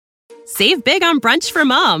Save big on brunch for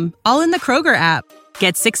mom, all in the Kroger app.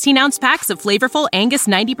 Get 16-ounce packs of flavorful Angus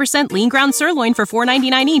 90% lean ground sirloin for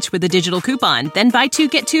 $4.99 each with a digital coupon. Then buy 2,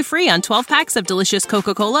 get 2 free on 12 packs of delicious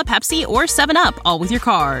Coca-Cola, Pepsi, or 7-Up, all with your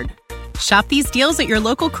card. Shop these deals at your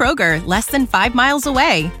local Kroger, less than 5 miles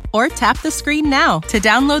away. Or tap the screen now to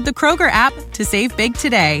download the Kroger app to save big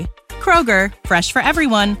today. Kroger, fresh for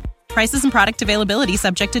everyone. Prices and product availability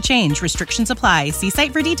subject to change. Restrictions apply. See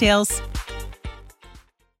site for details.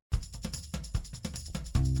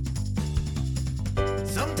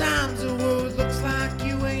 Sometimes the world looks like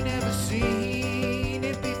you ain't ever seen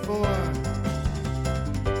it before.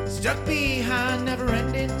 Stuck behind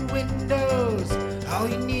never-ending windows, all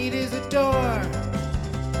you need is a door.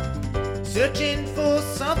 Searching for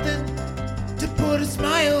something to put a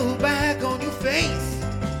smile back on your face.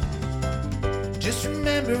 Just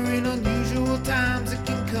remember, in unusual times, it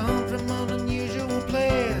can come from an unusual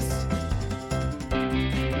place.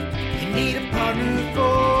 You need a partner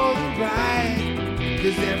for the ride,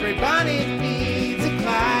 'cause everybody needs a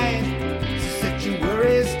Clyde. So set your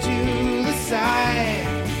worries to the side.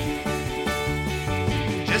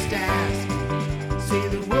 Just ask, say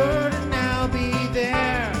the word and I'll be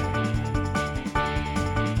there.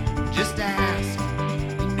 Just ask,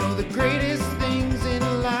 you know the greatest things in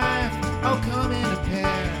life all come in a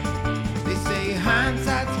pair. They say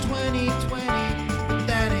hindsight's 20/20, but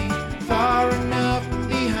that ain't far enough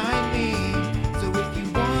behind me. So if you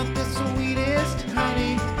want the sweetest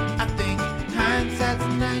honey, I think hindsight's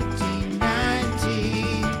 1990.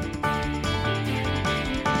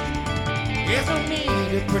 There's no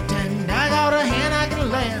need to pretend I got a hand I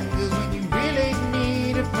can lend, 'cause when you really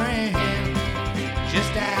need a friend,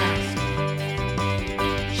 just ask.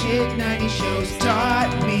 Shit 90 shows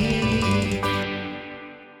taught me.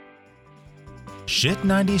 Shit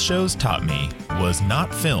 90 Shows Taught Me was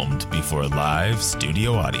not filmed before a live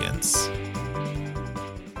studio audience.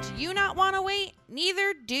 Do you not want to wait?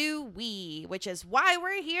 Neither do we, which is why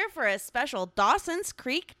we're here for a special Dawson's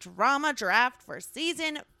Creek drama draft for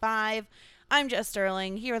season 5. I'm Jess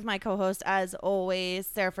Sterling, here with my co-host, as always,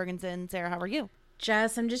 Sarah Ferguson. Sarah, how are you?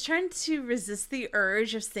 Jess, I'm just trying to resist the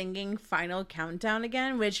urge of singing Final Countdown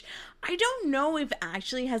again, which I don't know if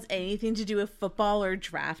actually has anything to do with football or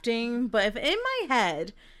drafting, but if in my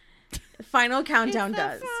head, Final Countdown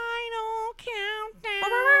does. Final Countdown.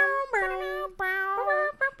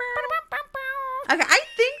 Okay, I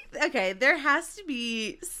think, there has to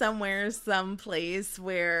be somewhere, someplace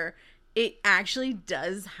where it actually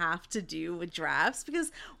does have to do with drafts,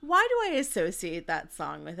 because why do I associate that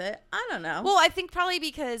song with it? I don't know. Well, I think probably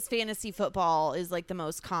because fantasy football is like the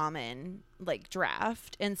most common like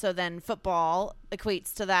draft, and so then football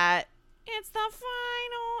equates to that. It's the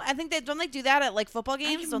final. I think don't they do that at like football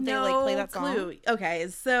games? Don't they like play that song? Clue. Okay,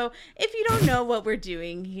 so if you don't know what we're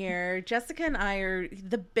doing here, Jessica and I are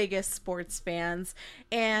the biggest sports fans,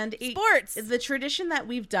 and the tradition that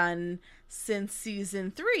we've done since season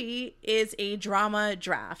 3 is a drama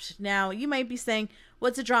draft. Now, you might be saying,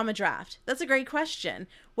 what's a drama draft? That's a great question.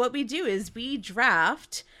 What we do is we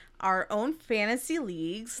draft our own fantasy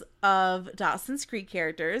leagues of Dawson's Creek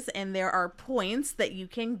characters, and there are points that you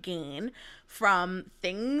can gain from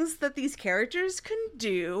things that these characters can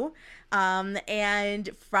do,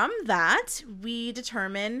 and from that we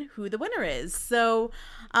determine who the winner is. So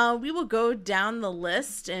we will go down the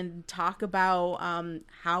list and talk about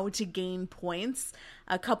how to gain points,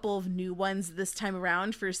 a couple of new ones this time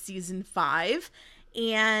around for season 5.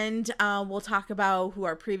 And we'll talk about who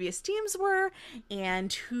our previous teams were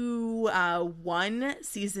and who won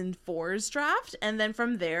season 4's draft. And then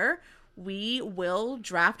from there, we will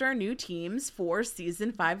draft our new teams for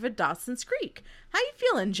season 5 of Dawson's Creek. How you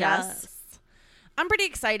feeling, Jess? Yes. I'm pretty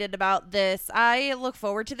excited about this. I look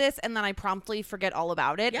forward to this, and then I promptly forget all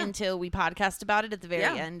about it until we podcast about it at the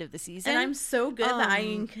very end of the season. And I'm so good that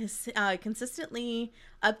I consistently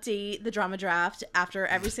update the drama draft after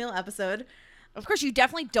every single episode. Of course, you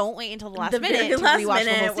definitely don't wait until the last Very minute to last rewatch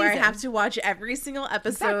minute the whole where I season. have to watch every single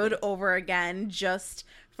episode over again just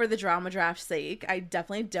for the drama draft's sake. I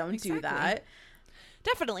definitely don't do that.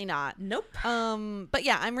 Definitely not. Nope. But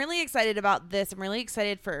yeah, I'm really excited about this. I'm really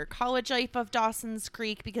excited for college life of Dawson's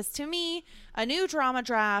Creek, because to me, a new drama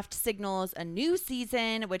draft signals a new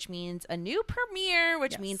season, which means a new premiere,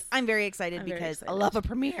 which means I'm very excited because I love a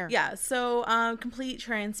premiere. Yeah. So complete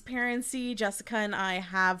transparency, Jessica and I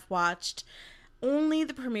have watched only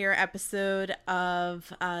the premiere episode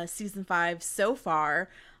of season 5 so far.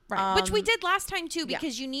 Right. Which we did last time too,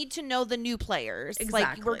 because you need to know the new players. Exactly.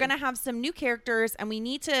 Like, we're gonna have some new characters, and we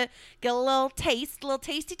need to get a little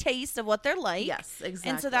tasty taste of what they're like. Yes, exactly.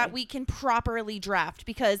 And so that we can properly draft,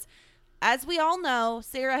 because as we all know,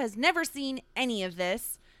 Sarah has never seen any of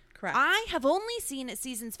this. Correct. I have only seen it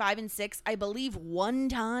seasons 5 and 6, I believe, one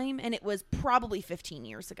time, and it was probably 15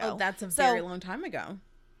 years ago. Oh, that's a very long time ago.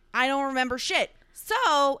 I don't remember shit.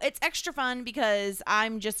 So it's extra fun because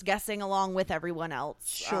I'm just guessing along with everyone else.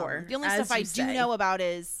 Sure. The only stuff I do know about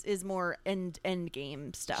is more end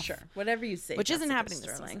game stuff. Sure. Whatever you say. Which isn't Jessica happening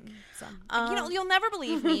Sterling. this season. So, you'll never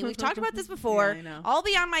believe me. We've talked about this before. Yeah, I know. I'll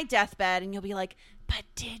be on my deathbed and you'll be like, but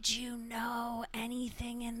did you know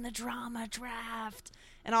anything in the drama draft?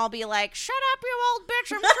 And I'll be like, shut up, you old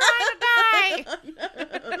bitch. I'm trying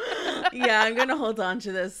to die. Yeah, I'm going to hold on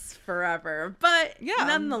to this forever. But Yeah.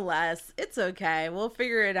 nonetheless, it's okay. We'll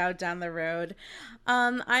figure it out down the road.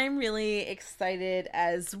 I'm really excited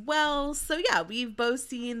as well. So yeah, we've both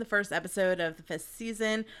seen the first episode of the 5th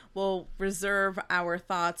season. We'll reserve our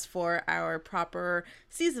thoughts for our proper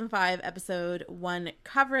season 5 episode 1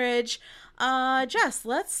 coverage. Jess,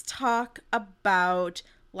 let's talk about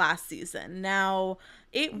last season. Now,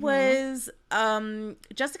 it was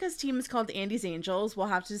Jessica's team is called Andy's Angels. We'll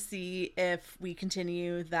have to see if we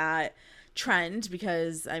continue that trend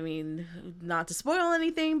because, I mean, not to spoil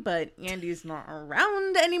anything, but Andy's not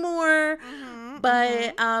around anymore.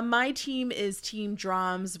 But my team is Team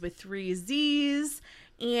Drums with 3 Z's.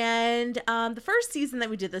 And the first season that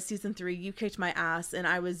we did this, season 3, you kicked my ass, and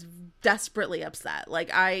I was desperately upset.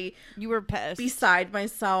 Like, You were pissed. beside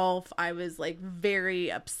myself. I was like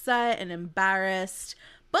very upset and embarrassed.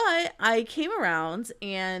 But I came around,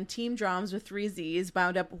 and Team Drums with 3 Z's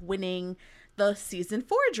wound up winning the season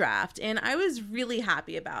 4 draft, and I was really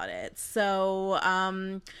happy about it. So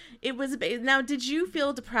it was now, did you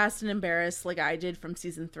feel depressed and embarrassed like I did from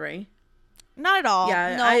season 3? Not at all.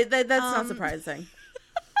 Yeah, No. that's not surprising.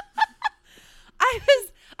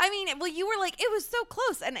 Well, you were like, it was so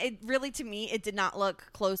close. And it really, to me, it did not look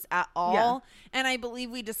close at all. Yeah. And I believe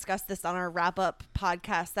we discussed this on our wrap-up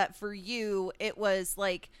podcast that for you, it was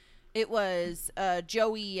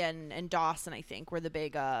Joey and Dawson, I think, were the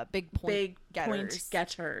big point getters.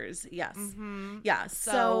 Yes. Mm-hmm. Yeah.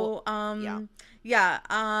 So, that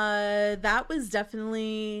was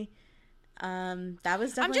definitely I'm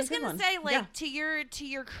just going to say, like, to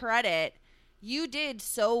your credit, you did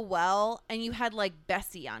so well, and you had like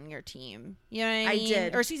Bessie on your team. You know what I mean? I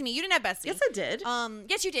did. Or excuse me, you didn't have Bessie. Yes, I did.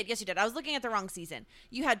 Yes, you did. Yes, you did. I was looking at the wrong season.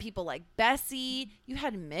 You had people like Bessie. You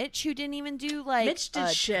had Mitch, who didn't even do like Mitch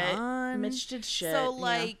did shit. ton. Mitch did shit. So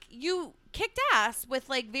like you kicked ass with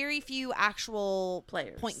like very few actual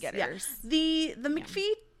players, point getters. Yeah. The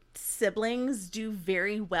McPhee siblings do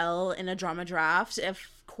very well in a drama draft. Of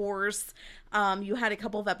course, you had a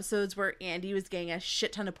couple of episodes where Andy was getting a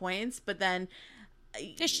shit ton of points, but then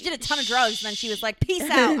she did a ton of drugs, and then she was like, "Peace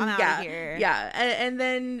out, I'm out of here." Yeah, and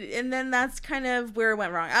then that's kind of where it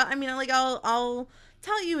went wrong. I mean, like I'll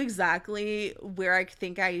tell you exactly where I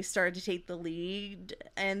think I started to take the lead,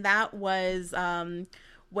 and that was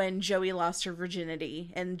when Joey lost her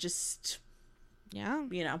virginity, and just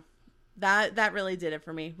that really did it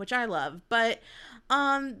for me, which I love. But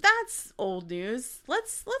that's old news.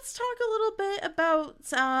 Let's talk a little bit about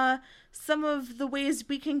some of the ways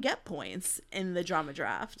we can get points in the drama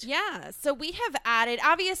draft. Yeah, so we have added,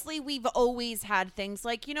 obviously we've always had things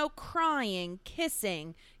like, crying,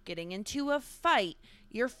 kissing, getting into a fight,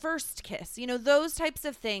 your first kiss, those types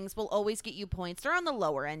of things will always get you points. They're on the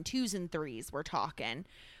lower end, 2s and 3s we're talking.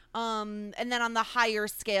 And then on the higher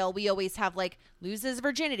scale, we always have like loses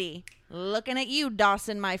virginity. Looking at you,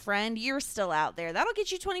 Dawson, my friend, you're still out there. That'll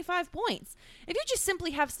get you 25 points. If you just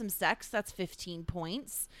simply have some sex, that's 15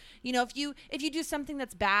 points. If you do something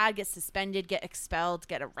that's bad, get suspended, get expelled,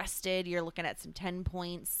 get arrested, you're looking at some 10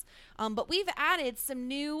 points. But we've added some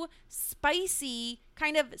new spicy,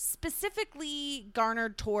 kind of specifically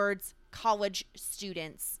garnered towards college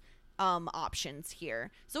students options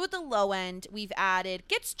here. So at the low end, we've added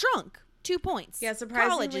gets drunk, 2 points. Yeah, surprisingly,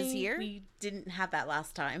 college is here. We didn't have that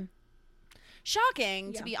last time.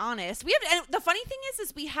 Shocking, to be honest. We have, and the funny thing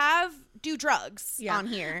is we have do drugs on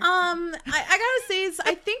here. I gotta say,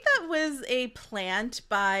 I think that was a plant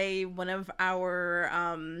by one of our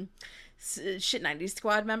Shit 90s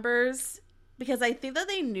Squad members. Because I think that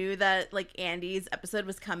they knew that like Andy's episode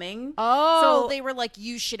was coming. Oh, so they were like,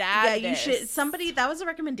 "You should add this." You should. Somebody, that was a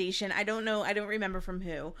recommendation. I don't know. I don't remember from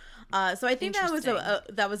who. So I think that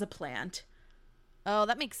was a plant. Oh,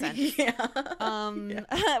 that makes sense.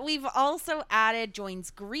 We've also added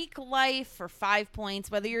joins Greek life for 5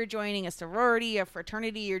 points. Whether you're joining a sorority, a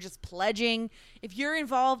fraternity, you're just pledging. If you're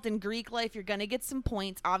involved in Greek life, you're gonna get some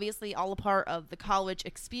points. Obviously, all a part of the college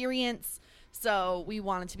experience. So we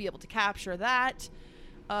wanted to be able to capture that.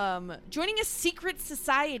 joining a secret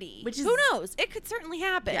society. Which is, who knows? It could certainly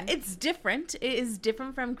happen. Yeah, it's different. It is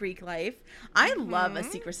different from Greek life. I love a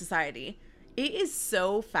secret society. It is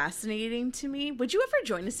so fascinating to me. Would you ever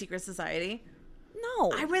join a secret society?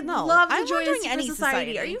 No. I would love to join a secret any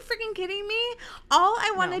society. Are you freaking kidding me? All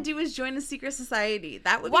I want to do is join a secret society.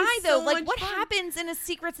 That would be so though? Like, much what fun. happens in a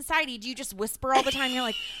secret society? Do you just whisper all the time? You're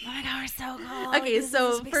like, oh my God, we're so cool. Okay, This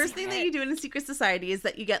so is a big first thing that you do in a secret society is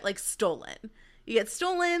that you get, like, stolen. You get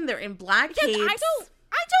stolen. They're in black capes.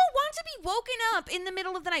 I don't want to be woken up in the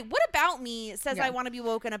middle of the night. What about me says I want to be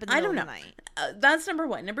woken up in the middle of the night? That's number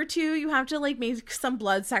one. Number two, you have to, like, make some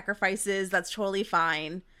blood sacrifices. That's totally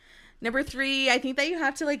fine. Number three, I think that you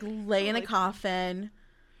have to, like, lay in a coffin.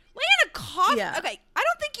 Lay in a coffin? Yeah. Okay, I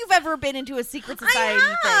don't think you've ever been into a secret society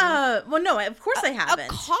thing. Well, no, of course I haven't. A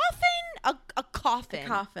coffin? A coffin. A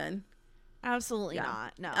coffin. Absolutely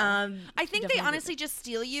not. No. I think they honestly just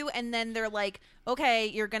steal you, and then they're like, okay,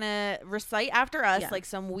 you're going to recite after us, like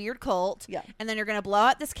some weird cult, and then you're going to blow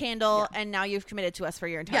out this candle, and now you've committed to us for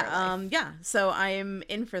your entire life. So I am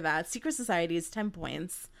in for that. Secret society is 10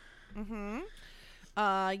 points.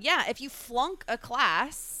 If you flunk a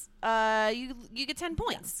class, you get 10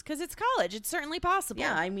 points because it's college. It's certainly possible.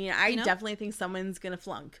 Yeah, I mean, I definitely think someone's going to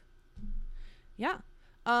flunk. Yeah.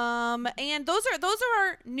 And those are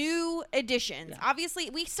our new additions. Yeah. Obviously,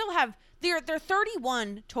 we still have there are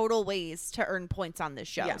 31 total ways to earn points on this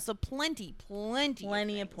show. Yeah. So plenty of points.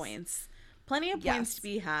 Plenty of points to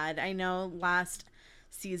be had. I know last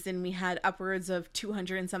season we had upwards of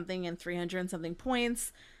 200 and something and 300 and something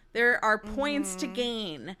points. There are points to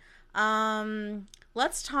gain.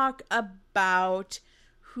 Let's talk about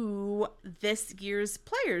who this year's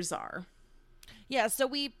players are. Yeah, so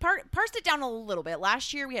we parsed it down a little bit.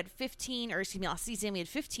 Last year we had last season we had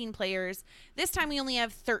 15 players. This time we only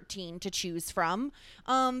have 13 to choose from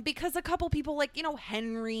because a couple people like,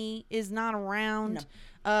 Henry is not around.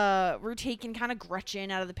 No. We're taking kind of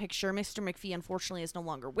Gretchen out of the picture. Mr. McPhee, unfortunately, is no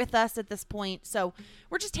longer with us at this point. So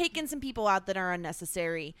we're just taking some people out that are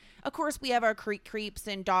unnecessary. Of course, we have our Creek Creeps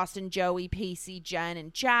and Dawson, Joey, Pacey, Jen,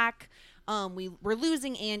 and Jack. We're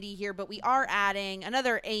losing Andy here, but we are adding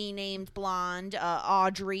another A-named blonde,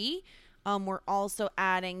 Audrey. We're also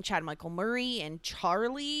adding Chad Michael Murray and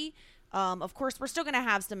Charlie. Of course, we're still going to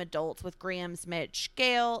have some adults with Grams, Mitch,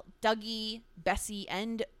 Gail, Dougie, Bessie,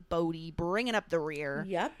 and Bodie bringing up the rear.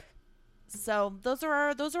 Yep. So those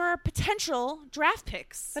are our potential draft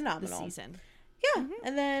picks. Phenomenal this season. Yeah,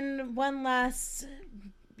 and then one last,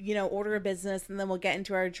 order of business, and then we'll get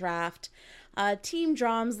into our draft. Team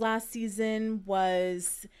Drums last season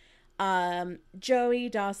was Joey,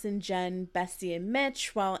 Dawson, Jen, Bessie, and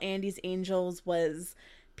Mitch, while Andy's Angels was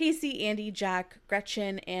Pacey, Andy, Jack,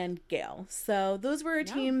 Gretchen, and Gail. So those were our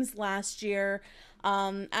teams last year.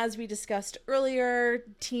 As we discussed earlier,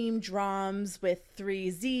 Team Drums with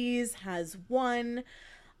 3 Z's has won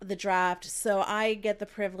the draft, so I get the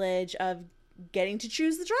privilege of getting to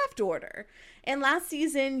choose the draft order. And last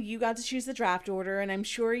season, you got to choose the draft order, and I'm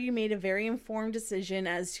sure you made a very informed decision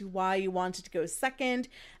as to why you wanted to go second,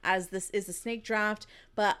 as this is a snake draft.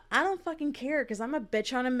 But I don't fucking care, because I'm a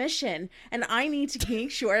bitch on a mission, and I need to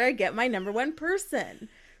make sure I get my number one person.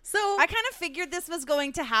 So I kind of figured this was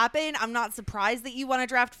going to happen. I'm not surprised that you want to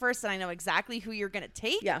draft first, and I know exactly who you're going to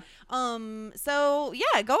take. Yeah. So,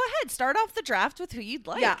 yeah, go ahead. Start off the draft with who you'd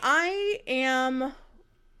like. Yeah, I am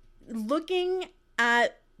looking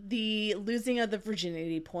at the losing of the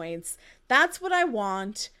virginity points. That's what I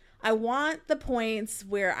want. I want the points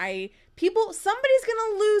where somebody's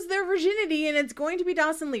gonna lose their virginity, and it's going to be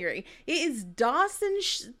Dawson Leary. It is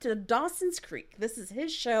Dawson's Creek. This is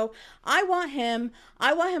his show. I want him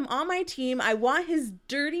on my team. I want his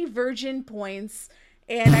dirty virgin points,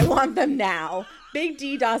 and I want them now. Big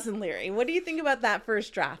D, Dawson Leary. What do you think about that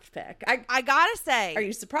first draft pick? I gotta say, are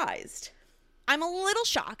you surprised? I'm a little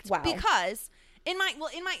shocked. Wow. Because in my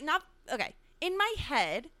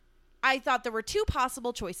head, I thought there were 2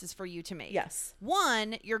 possible choices for you to make. Yes.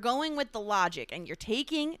 One, you're going with the logic and you're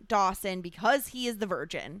taking Dawson because he is the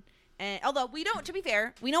virgin. And although to be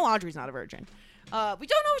fair, we know Audrey's not a virgin. We don't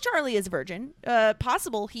know if Charlie is a virgin.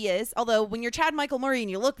 Possible he is. Although when you're Chad Michael Murray and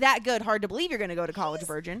you look that good, hard to believe you're going to go to college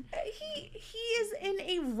virgin. He is in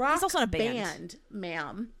a rock He's also in a band,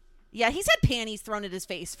 ma'am. Yeah, he's had panties thrown at his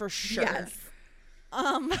face for sure. Yes.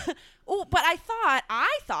 But I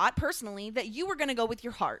thought personally that you were going to go with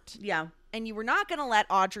your heart. Yeah. And you were not going to let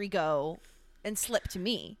Audrey go and slip to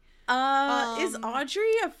me. Is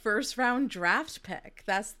Audrey a first round draft pick?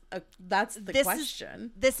 That's the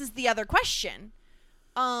question. This is the other question.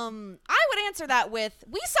 I would answer that with,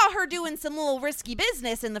 we saw her doing some little risky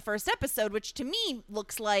business in the first episode, which to me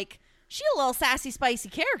looks like she a little sassy, spicy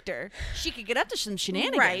character. She could get up to some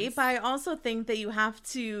shenanigans. Right, but I also think that you have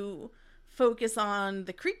to focus on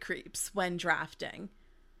the creek creeps when drafting.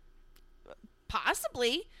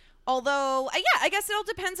 Possibly. Although, I guess it all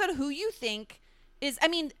depends on who you think is,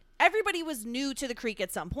 everybody was new to the creek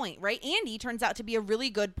at some point, right? Andy turns out to be a really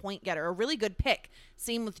good point getter, a really good pick.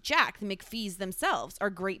 Same with Jack. The McPhees themselves are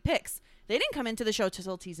great picks. They didn't come into the show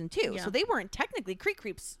till season 2, so they weren't technically creek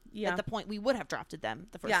creeps at the point we would have drafted them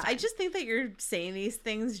the first time. I just think that you're saying these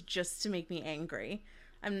things just to make me angry.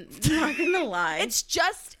 I'm not gonna lie. It's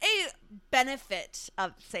just a benefit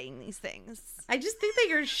of saying these things. I just think that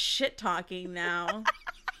you're shit talking now.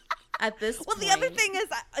 At this point. The other thing is,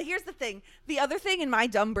 here's the thing. The other thing in my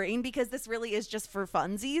dumb brain, because this really is just for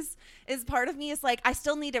funsies, is part of me is like, I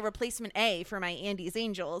still need a replacement A for my Andy's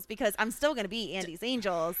Angels because I'm still going to be Andy's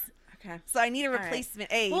Angels. Okay. So I need a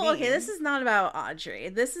replacement A. Well, okay, this is not about Audrey.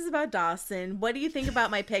 This is about Dawson. What do you think about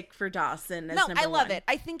my pick for Dawson as number I love one? it.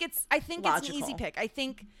 I think it's an easy pick. I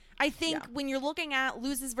think when you're looking at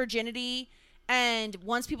loses virginity, and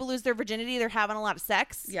once people lose their virginity, they're having a lot of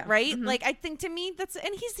sex, right? Mm-hmm. Like, I think to me, and he's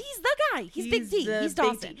the guy. He's Big D. He's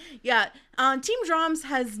Dawson. Yeah. Team Drums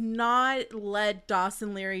has not let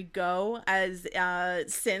Dawson Leary go as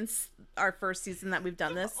since our first season that we've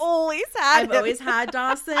done this. I've always had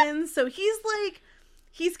Dawson. So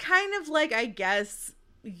he's kind of like, I guess,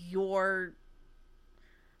 I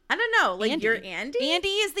don't know. Like, Andy. you're Andy? Andy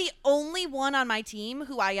is the only one on my team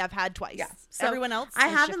who I have had twice. Yeah. So everyone else, I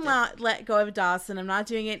haven't let go of Dawson. I'm not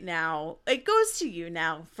doing it now. It goes to you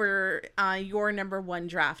now for your number one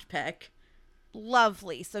draft pick.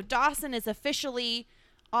 Lovely. So Dawson is officially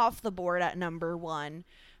off the board at number one.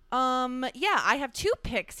 I have 2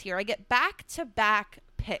 picks here. I get back-to-back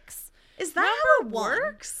picks. Is that how it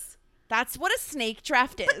works? That's what a snake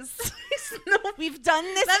draft is. No, we've done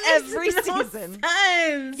this every season. Sense.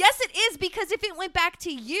 Yes, it is, because if it went back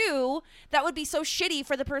to you, that would be so shitty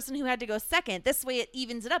for the person who had to go second. This way it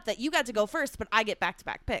evens it up that you got to go first, but I get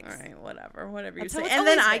back-to-back picks. All right, whatever you That's say. And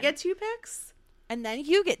then I get 2 picks? And then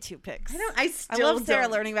you get 2 picks. I love Sarah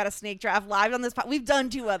learning about a snake draft live on this podcast. We've done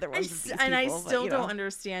 2 other ones. I still don't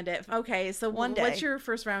understand it. Okay, so what's your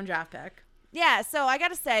first round draft pick? Yeah, so I got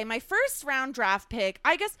to say, my first round draft pick,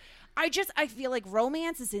 I feel like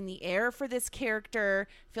romance is in the air for this character.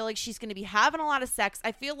 I feel like she's going to be having a lot of sex.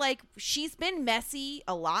 I feel like she's been messy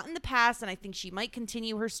a lot in the past, and I think she might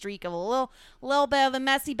continue her streak of a little bit of a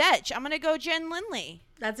messy bitch. I'm going to go Jen Lindley.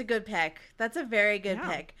 That's a good pick. That's a very good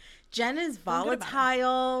pick. Jen is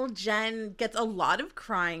volatile. Jen gets a lot of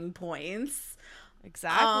crying points.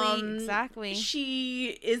 Exactly.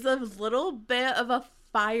 She is a little bit of a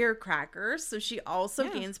firecracker, so she also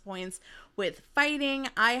gains points with fighting.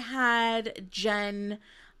 I had Jen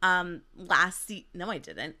last season. No, I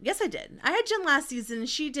didn't. Yes, I did. I had Jen last season.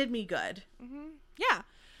 She did me good. Mm-hmm. Yeah.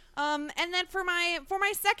 And then for my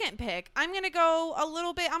second pick, I'm gonna go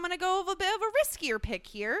a bit of a riskier pick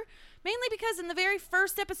here, mainly because in the very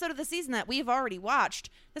first episode of the season that we've already watched,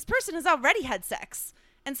 this person has already had sex,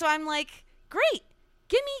 and so I'm like, great,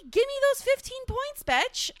 give me those 15 points,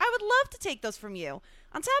 bitch. I would love to take those from you.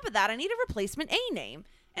 On top of that, I need a replacement A name.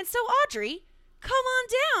 And so, Audrey, come on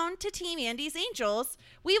down to Team Andy's Angels.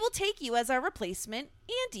 We will take you as our replacement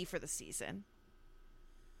Andy for the season.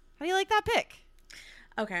 How do you like that pick?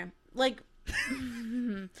 Okay. Like,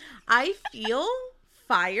 I feel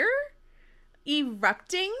fire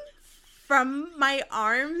erupting from my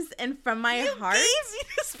arms and from my heart.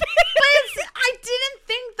 But I didn't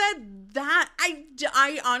think that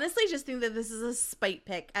I honestly just think that this is a spite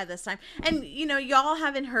pick at this time. And, y'all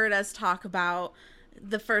haven't heard us talk about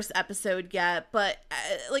the first episode yet, but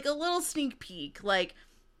like a little sneak peek, like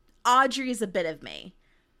Audrey is a bit of me.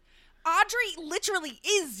 Audrey literally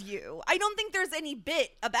is you. I don't think there's any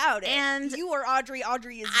bit about it. And you are Audrey.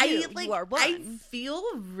 Audrey is you. You are one. I feel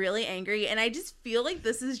really angry, and I just feel like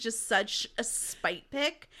this is just such a spite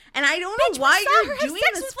pick. And I don't know why you're doing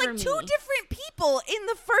this for me. With 2 different people in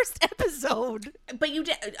the first episode. But you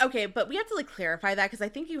did. Okay, but we have to clarify that because I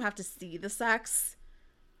think you have to see the sex.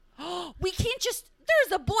 We can't just.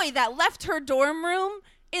 There's a boy that left her dorm room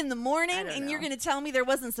in the morning, and you're going to tell me there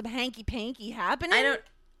wasn't some hanky panky happening?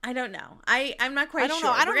 I don't know. I'm not quite sure.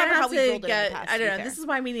 I don't know how we rolled it in the past. I don't know. This is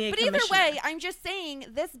why we need a commissioner. But either way, I'm just saying,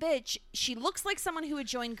 this bitch, she looks like someone who would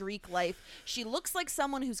join Greek life. She looks like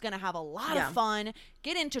someone who's going to have a lot of fun,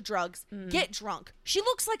 get into drugs, get drunk. She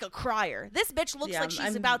looks like a crier. This bitch looks like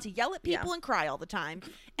she's about to yell at people and cry all the time.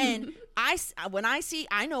 And when I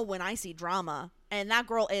see drama, and that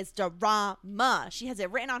girl is drama. She has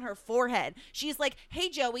it written on her forehead. She's like, hey,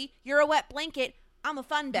 Joey, you're a wet blanket. I'm a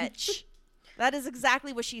fun bitch. That is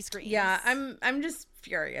exactly what she screams. Yeah, I'm just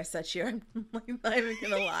furious at you. I'm like, not even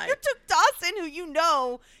gonna lie. You took Dawson, who you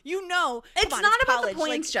know. It's not about the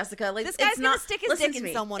points, like, Jessica. Like, this guy's gonna stick his dick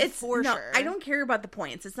in someone for sure. I don't care about the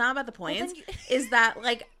points. It's not about the points. Is that,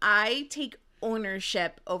 like, I take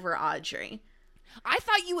ownership over Audrey. I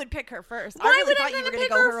thought you would pick her first. Why I really would thought I you were pick going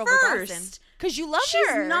to go her over first? Dawson. Because you love She's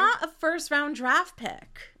her. She's not a first-round draft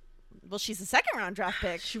pick. Well, she's a second-round draft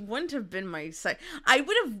pick. She wouldn't have been my second. I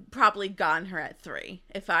would have probably gotten her at 3,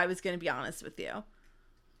 if I was going to be honest with you.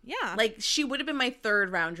 Yeah. Like, she would have been my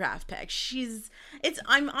 3rd-round draft pick.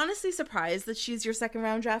 I'm honestly surprised that she's your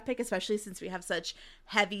 2nd-round draft pick, especially since we have such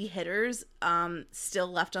heavy hitters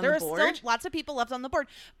still left on the board. There are still lots of people left on the board.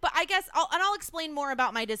 But I guess, I'll explain more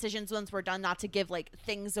about my decisions once we're done, not to give, like,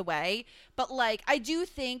 things away. But, like, I do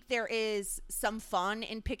think there is some fun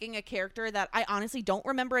in picking a character that I honestly don't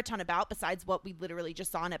remember a ton about, besides what we literally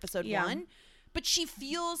just saw in episode 1. But she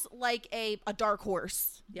feels like a dark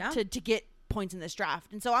horse to get points in this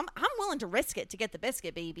draft, and so I'm willing to risk it to get the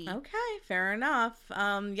biscuit, baby. Okay, fair enough.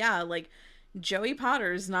 Yeah, like, Joey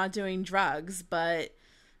Potter's not doing drugs, but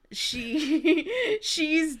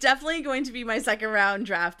she's definitely going to be my 2nd-round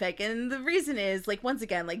draft pick, and the reason is, like, once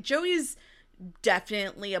again, like, Joey's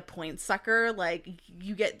definitely a point sucker. Like,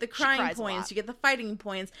 you get the crying points, you get the fighting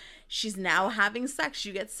points. She's now having sex,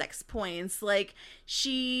 you get sex points. Like,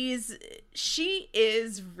 she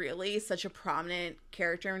is really such a prominent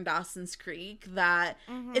character in Dawson's Creek that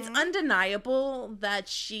it's undeniable that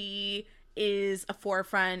she is a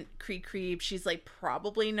forefront creep. She's, like,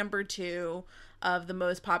 probably number 2 of the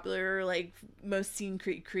most popular, like, most seen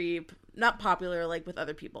creep. Not popular, like, with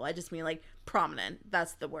other people. I just mean, like, prominent.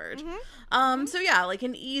 That's the word. So yeah, like,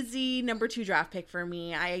 an easy number 2 draft pick for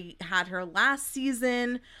me. I had her last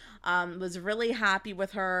season. Was really happy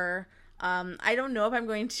with her. I don't know if I'm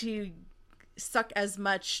going to suck as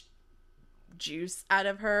much juice out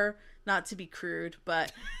of her. Not to be crude,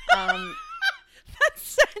 but I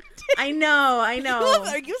know.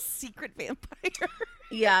 Are you a secret vampire?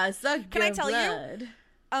 Yeah, suck. Can I tell blood. you?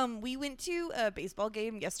 We went to a baseball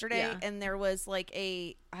game yesterday, and there was, like,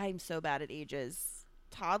 I'm so bad at ages,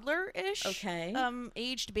 toddler-ish,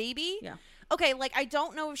 aged baby. Yeah. Okay, like, I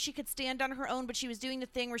don't know if she could stand on her own, but she was doing the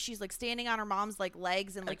thing where she's, like, standing on her mom's, like,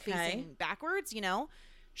 legs and, like, facing backwards, you know?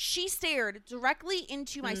 She stared directly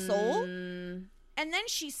into my soul, and then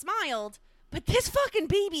she smiled. But this fucking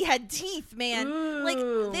baby had teeth, man. Ooh.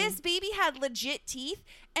 Like, this baby had legit teeth,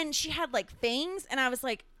 and she had, like, fangs. And I was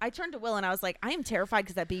like, I turned to Will, and I was like, I am terrified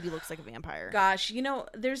because that baby looks like a vampire. Gosh, you know,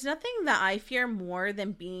 there's nothing that I fear more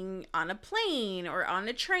than being on a plane or on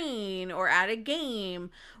a train or at a game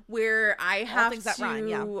where I have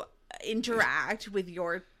to interact with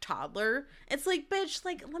your toddler. It's like, bitch,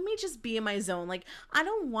 like, let me just be in my zone. Like, I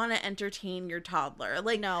don't want to entertain your toddler.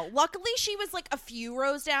 Like, no. Luckily, she was, like, a few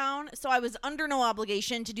rows down, so I was under no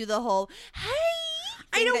obligation to do the whole, hey.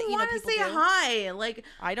 I don't want to say hi. Like,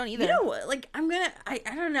 I don't either. You know, like, I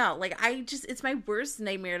don't know. Like, it's my worst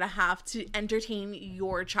nightmare to have to entertain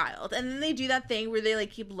your child. And then they do that thing where they,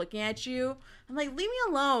 like, keep looking at you. I'm like, leave me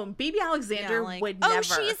alone. Baby Alexander would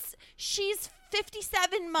never. Oh, she's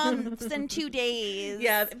 57 months and 2 days.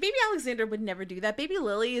 Yeah, Baby Alexander would never do that. Baby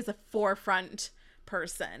Lily is a forefront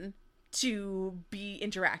person to be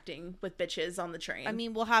interacting with bitches on the train. I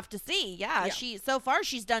mean, we'll have to see. Yeah. So far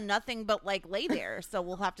she's done nothing but, like, lay there. So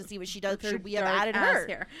we'll have to see what she does. Should we have added her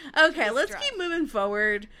here? Okay, let's keep moving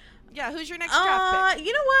forward. Yeah, who's your next draft pick?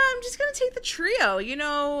 You know what? I'm just going to take the trio. You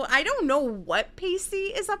know, I don't know what Pacey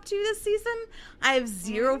is up to this season. I have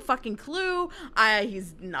zero fucking clue.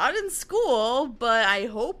 He's not in school, but I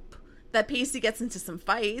hope that Pacey gets into some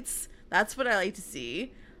fights. That's what I like to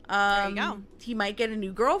see. There you go. He might get a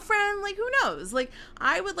new girlfriend. Like, who knows? Like,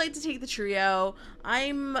 I would like to take the trio.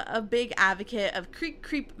 I'm a big advocate of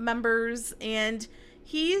Creep members, and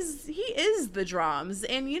he is the drums.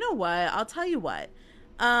 And you know what? I'll tell you what.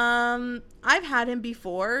 I've had him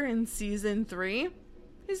before in season 3.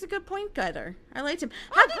 He's a good point getter. I liked him.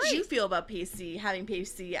 How did you feel about Pacey, having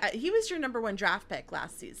Pacey? He was your number 1 draft pick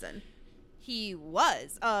last season. He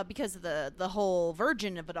was, because of the whole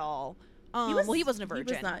virgin of it all. He wasn't a virgin.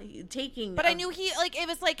 He was not taking. But I knew it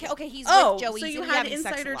was like, okay, he's with Joey. So you had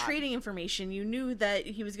insider trading information. You knew that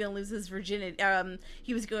he was going to lose his virginity.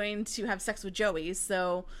 He was going to have sex with Joey.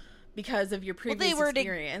 So because of your previous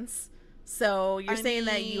experience. So you're saying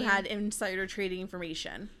that you had insider trading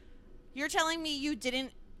information. You're telling me you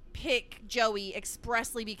didn't pick Joey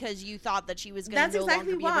expressly because you thought that she was going to no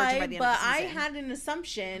longer be a virgin by the end of the season. But I had an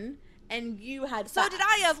assumption, and you had So facts. did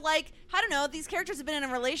I of like, I don't know, these characters have been in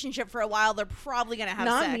a relationship for a while. They're probably going to have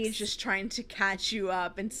Not sex. me just trying to catch you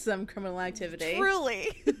up in some criminal activity. Truly.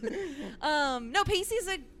 No,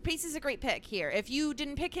 Pacey's a great pick here. If you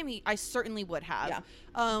didn't pick him, I certainly would have.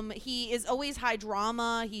 Yeah. He is always high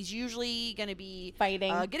drama. He's usually going to be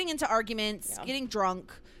Fighting. getting into arguments, getting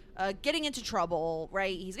drunk, getting into trouble,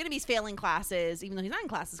 right? He's going to be failing classes, even though he's not in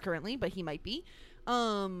classes currently, but he might be.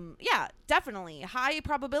 Yeah, definitely high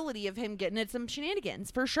probability of him getting into some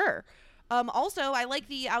shenanigans for sure. Also, I like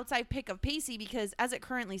the outside pick of Pacey because as it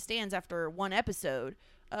currently stands after one episode,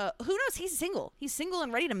 who knows? He's single. He's single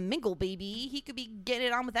and ready to mingle, baby. He could be getting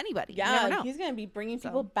it on with anybody. You never Yeah, know. he's going to be bringing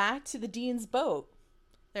people back to the Dean's boat.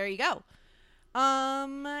 There you go.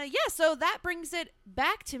 Yeah, so that brings it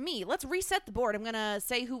back to me. Let's reset the board. I'm going to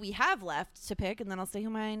say who we have left to pick, and then I'll say who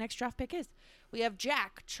my next draft pick is. We have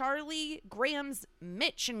Jack, Charlie, Grams,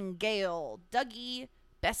 Mitch, and Gail, Dougie,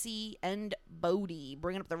 Bessie, and Bodie,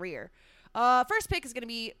 bringing up the rear. First pick is going to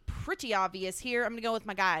be pretty obvious here. I'm going to go with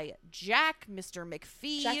my guy, Jack. Mr.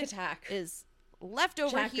 McPhee Jack Attack. is left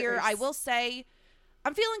over Jackers. here. I will say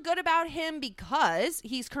I'm feeling good about him because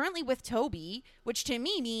he's currently with Toby, which to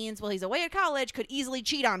me means, well, he's away at college, could easily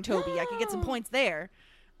cheat on Toby. I could get some points there.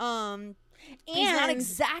 He's not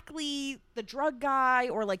exactly the drug guy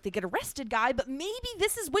or like the get arrested guy, but maybe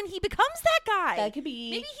this is when he becomes that guy. That could be.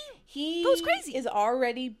 Maybe he goes crazy. Is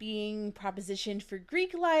already being propositioned for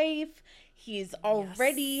Greek life. He's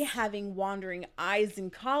already having wandering eyes in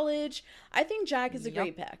college. I think Jack is a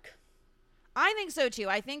great pick. I think so too.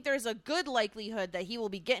 I think there's a good likelihood that he will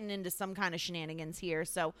be getting into some kind of shenanigans here.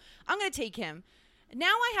 So I'm going to take him. Now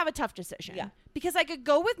I have a tough decision. Yeah. Because I could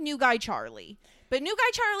go with new guy Charlie. But new guy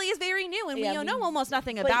Charlie is very new and we know almost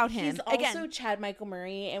nothing about him. He's also Chad Michael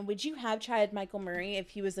Murray. And would you have Chad Michael Murray if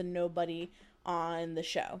he was a nobody on the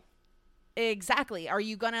show? Exactly. Are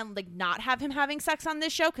you going to like not have him having sex on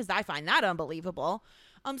this show? Because I find that unbelievable.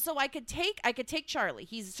 So I could take Charlie.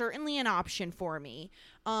 He's certainly an option for me.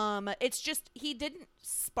 It's just he didn't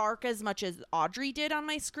spark as much as Audrey did on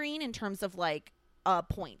my screen in terms of like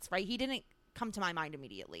points, right? He didn't come to my mind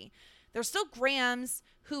immediately. There's still Grams,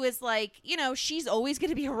 who is like, you know, she's always going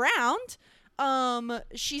to be around.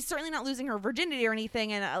 She's certainly not losing her virginity or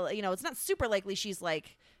anything, and you know, it's not super likely she's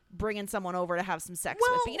like bringing someone over to have some sex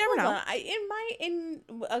with. But you never know.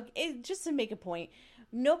 Just to make a point,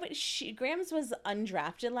 Grams was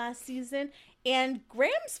undrafted last season, and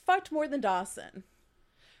Grams fucked more than Dawson.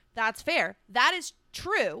 That's fair. That is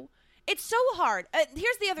true. It's so hard.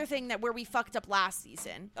 Here's the other thing where we fucked up last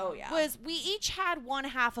season. Oh yeah, was we each had one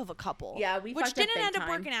half of a couple. Yeah, which didn't end up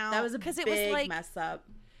working out. That was a big mess up.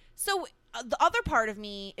 So the other part of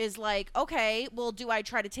me is like, okay, well, do I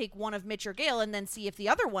try to take one of Mitch or Gail and then see if the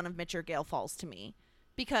other one of Mitch or Gail falls to me?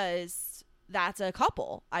 Because that's a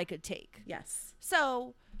couple I could take. Yes.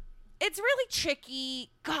 So it's really tricky.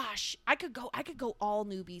 Gosh, I could go all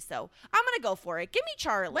newbies though. I'm gonna go for it. Give me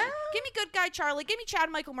Charlie. Give me good guy Charlie. Give me Chad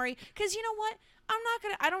Michael Murray. Because you know what?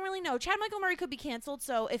 I don't really know. Chad Michael Murray could be canceled.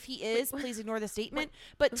 So if he is, please ignore the statement.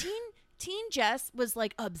 But Teen Jess was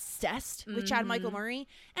like obsessed with Chad Michael Murray,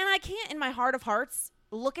 and I can't in my heart of hearts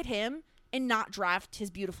look at him and not draft his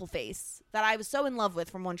beautiful face that I was so in love with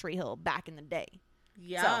from One Tree Hill back in the day.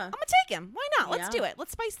 Yeah. So I'm gonna take him. Why not? Let's do it.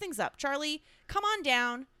 Let's spice things up. Charlie, come on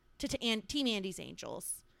down to Team Andy's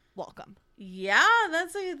Angels. Welcome. Yeah,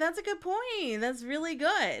 that's a good point. That's really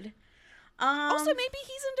good. Also, maybe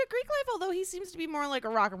he's into Greek life, although he seems to be more like a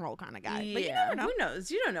rock and roll kind of guy. Yeah, but you never know. Who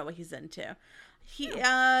knows? You don't know what he's into. He's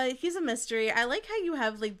a mystery. I like how you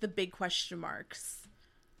have like the big question marks.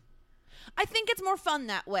 I think it's more fun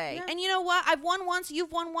that way. Yeah. And you know what? I've won once,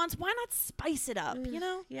 you've won once. Why not spice it up, you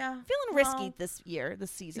know? Yeah. Feeling risky this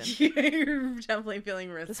season. You're definitely feeling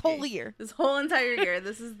risky. This whole year. This whole entire year.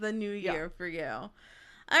 This is the new year for you. All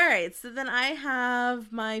right. So then I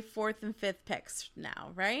have my 4th and 5th picks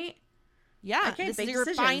now, right? Yeah. Okay, this is big your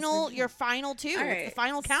decisions. your final two. All right. It's the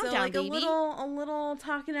final countdown, so, like, baby. a little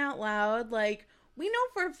talking out loud. Like, we know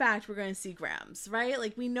for a fact we're going to see Grams, right?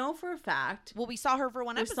 Like, we know for a fact. Well, we saw her for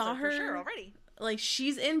one episode saw her for sure already. Like,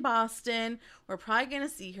 she's in Boston. We're probably going to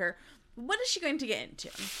see her. What is she going to get into?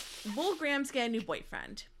 Will Grams get a new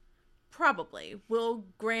boyfriend? Probably. Will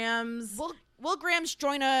Grams... Will Grams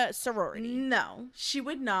join a sorority? No, she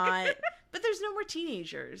would not. But there's no more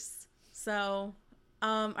teenagers. So,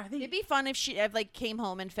 are they... It'd be fun if she like came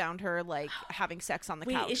home and found her like having sex on the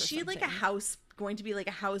couch. Wait, is she something. like going to be like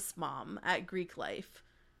a house mom at Greek life?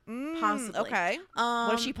 Possibly. Okay.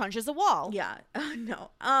 What if she punches a wall? Yeah.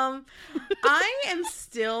 No. I am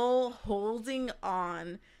still holding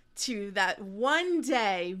on to that one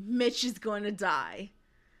day Mitch is going to die.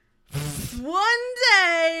 one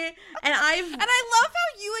day, and I love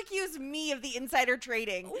how you accuse me of the insider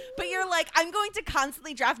trading, but you're like, I'm going to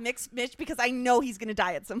constantly draft Mitch because I know he's going to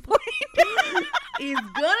die at some point. He's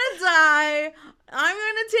gonna die. I'm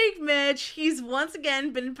gonna take Mitch. He's once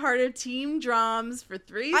again been part of Team Drums for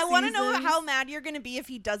 3 seasons. I want to know how mad you're going to be if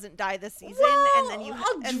he doesn't die this season, and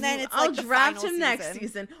then I'll draft him next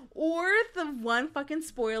season. Or the one fucking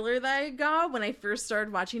spoiler that I got when I first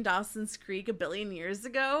started watching Dawson's Creek a billion years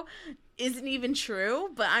ago isn't even true,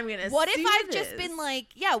 but I'm gonna. What if I've just been like,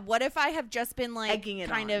 what if I have just been like egging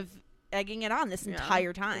it on this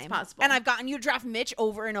entire time? It's possible. And I've gotten you to draft Mitch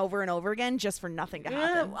over and over and over again just for nothing to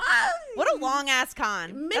happen. What a long ass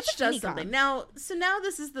con. Mitch does something. Now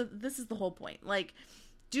this is the whole point. Like,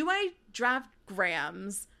 do I draft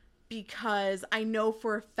Grams because I know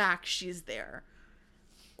for a fact she's there?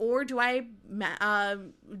 Or do I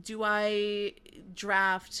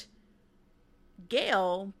draft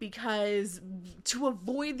Gail because to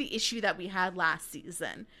avoid the issue that we had last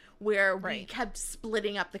season where we kept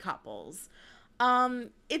splitting up the couples?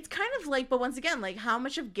 It's kind of like, but once again, like, how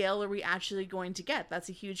much of Gail are we actually going to get? That's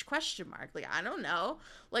a huge question mark. Like, I don't know.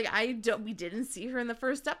 Like, we didn't see her in the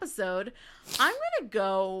first episode. I'm gonna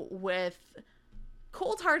go with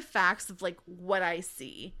cold hard facts of like what I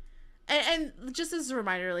see. And just as a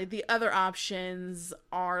reminder, like, the other options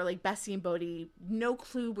are like Bessie and Bodhi, no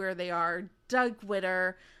clue where they are. Doug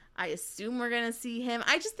Witter, I assume we're gonna see him.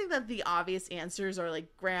 I just think that the obvious answers are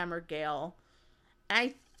like Graham or Gail. And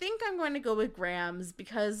I think I'm going to go with Grams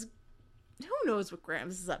because who knows what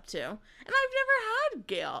Grams is up to. And I've never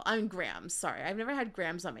had Grams. Sorry, I've never had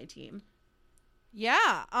Grams on my team.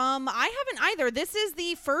 Yeah, I haven't either. This is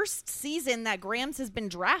the first season that Grams has been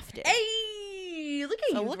drafted. Hey, look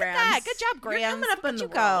at you, look Grams. at that. Good job, Grams. You're coming up in the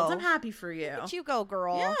world. I'm happy for you. Look at you go,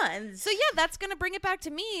 girl. Yeah. And so, that's going to bring it back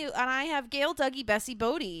to me. And I have Gail, Dougie, Bessie,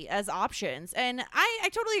 Bodhi as options. And I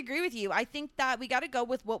totally agree with you. I think that we got to go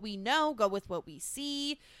with what we know, go with what we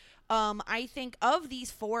see. I think of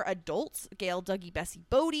these 4 adults, Gail, Dougie, Bessie,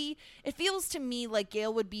 Bodhi, it feels to me like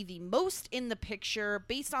Gail would be the most in the picture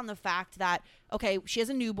based on the fact that, okay, she has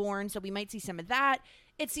a newborn, so we might see some of that.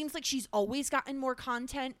 It seems like she's always gotten more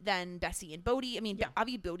content than Bessie and Bodhi. I mean,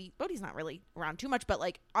 obviously Bodhi's not really around too much, but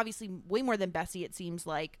like obviously way more than Bessie, it seems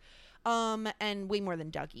like, and way more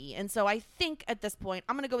than Dougie. And so I think at this point,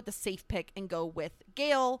 I'm going to go with the safe pick and go with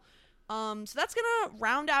Gail. So that's going to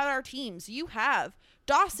round out our teams. You have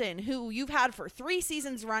Dawson, who you've had for 3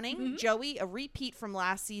 seasons running. Mm-hmm. Joey, a repeat from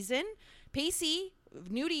last season. Pacey,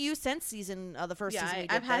 new to you since the first season.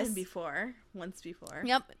 I've had him once before.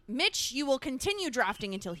 Yep. Mitch, you will continue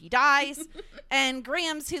drafting until he dies. And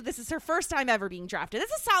Grams, who this is her first time ever being drafted.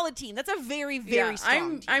 That's a solid team. That's a very, very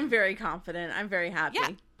strong team. I'm very confident. I'm very happy. Yeah.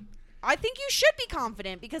 I think you should be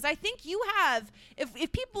confident because I think you have,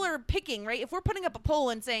 if people are picking, right, if we're putting up a poll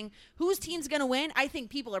and saying whose team's going to win, I think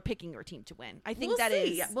people are picking your team to win. I think is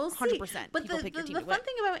 100%. But the fun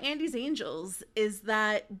thing about Andy's Angels is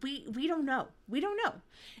that we don't know. We don't know.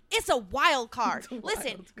 It's a wild card.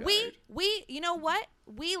 Listen, we you know what?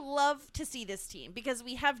 We love to see this team because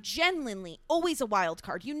we have genuinely always a wild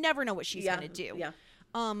card. You never know what she's going to do. Yeah.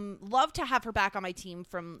 Love to have her back on my team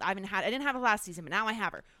I didn't have her last season, but now I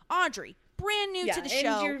have her. Audrey, brand new to the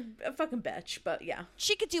show. And you're a fucking bitch, but yeah.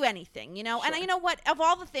 She could do anything, you know? Sure. And you know what? Of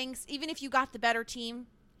all the things, even if you got the better team,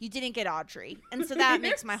 you didn't get Audrey. And so that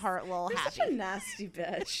makes my heart a little happy. Such a nasty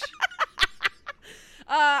bitch. Then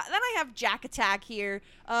I have Jack Attack here,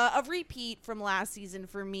 a repeat from last season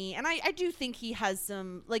for me. And I do think he has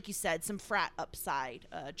some, like you said, some frat upside,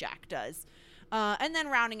 Jack does. And then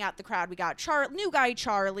rounding out the crowd, we got new guy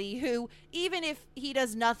Charlie, who, even if he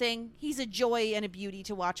does nothing, he's a joy and a beauty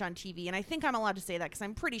to watch on TV. And I think I'm allowed to say that because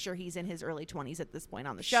I'm pretty sure he's in his early 20s at this point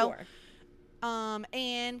on the show. Sure.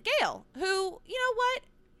 And Gail, who, you know what?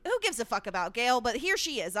 Who gives a fuck about Gail? But here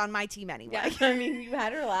she is on my team anyway. Yeah, I mean, you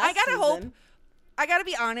had her last season. I gotta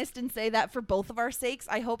be honest and say that for both of our sakes,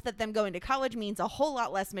 I hope that them going to college means a whole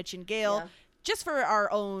lot less Mitch and Gail. Yeah. Just for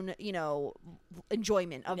our own,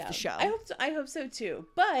 enjoyment of the show. I hope so too.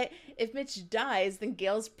 But if Mitch dies, then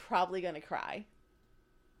Gail's probably gonna cry.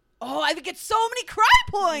 Oh, I would get so many cry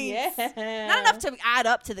points. Yeah. Not enough to add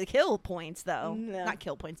up to the kill points, though. No. Not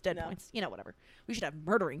kill points, dead points. Whatever. We should have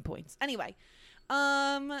murdering points. Anyway,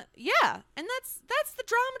 and that's the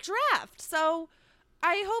drama draft. So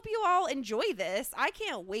I hope you all enjoy this. I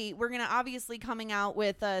can't wait. We're gonna obviously coming out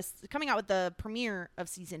with the premiere of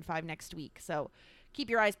season 5 next week. So keep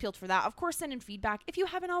your eyes peeled for that. Of course, send in feedback if you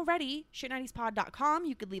haven't already. shit90spod.com.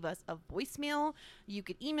 You could leave us a voicemail. You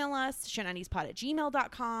could email us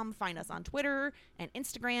shit90spod@gmail.com. Find us on Twitter and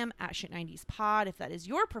Instagram @shit90spod if that is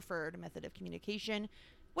your preferred method of communication.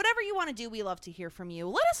 whatever you want to do, we love to hear from you.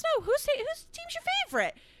 Let us know whose team's your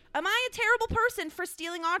favorite. Am I a terrible person for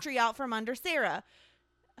stealing Audrey out from under Sarah?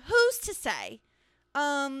 Who's to say?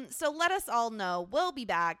 So let us all know. We'll be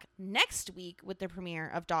back next week with the premiere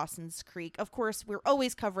of Dawson's Creek. Of course, we're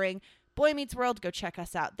always covering Boy Meets World. Go check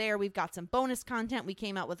us out there. We've got some bonus content. We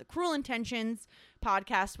came out with a Cruel Intentions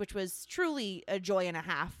podcast, which was truly a joy and a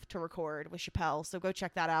half to record with Chappelle. So go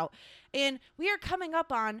check that out. And we are coming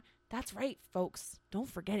up on, that's right, folks. Don't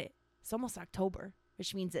forget it. It's almost October,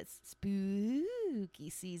 which means it's spooky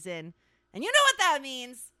season. And you know what that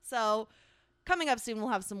means. So coming up soon, we'll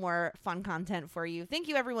have some more fun content for you. Thank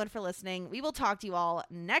you, everyone, for listening. We will talk to you all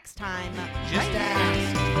next time. Just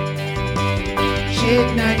ask.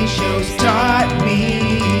 Shit 90 shows taught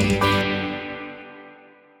me.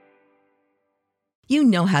 You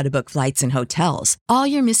know how to book flights and hotels. All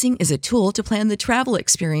you're missing is a tool to plan the travel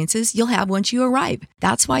experiences you'll have once you arrive.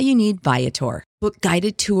 That's why you need Viator. Book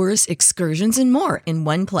guided tours, excursions, and more in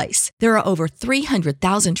one place. There are over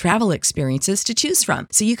 300,000 travel experiences to choose from,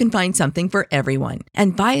 so you can find something for everyone.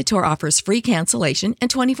 And Viator offers free cancellation and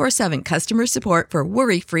 24/7 customer support for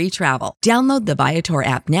worry-free travel. Download the Viator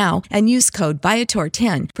app now and use code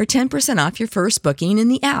Viator10 for 10% off your first booking in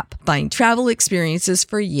the app. Find travel experiences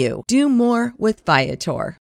for you. Do more with Viator.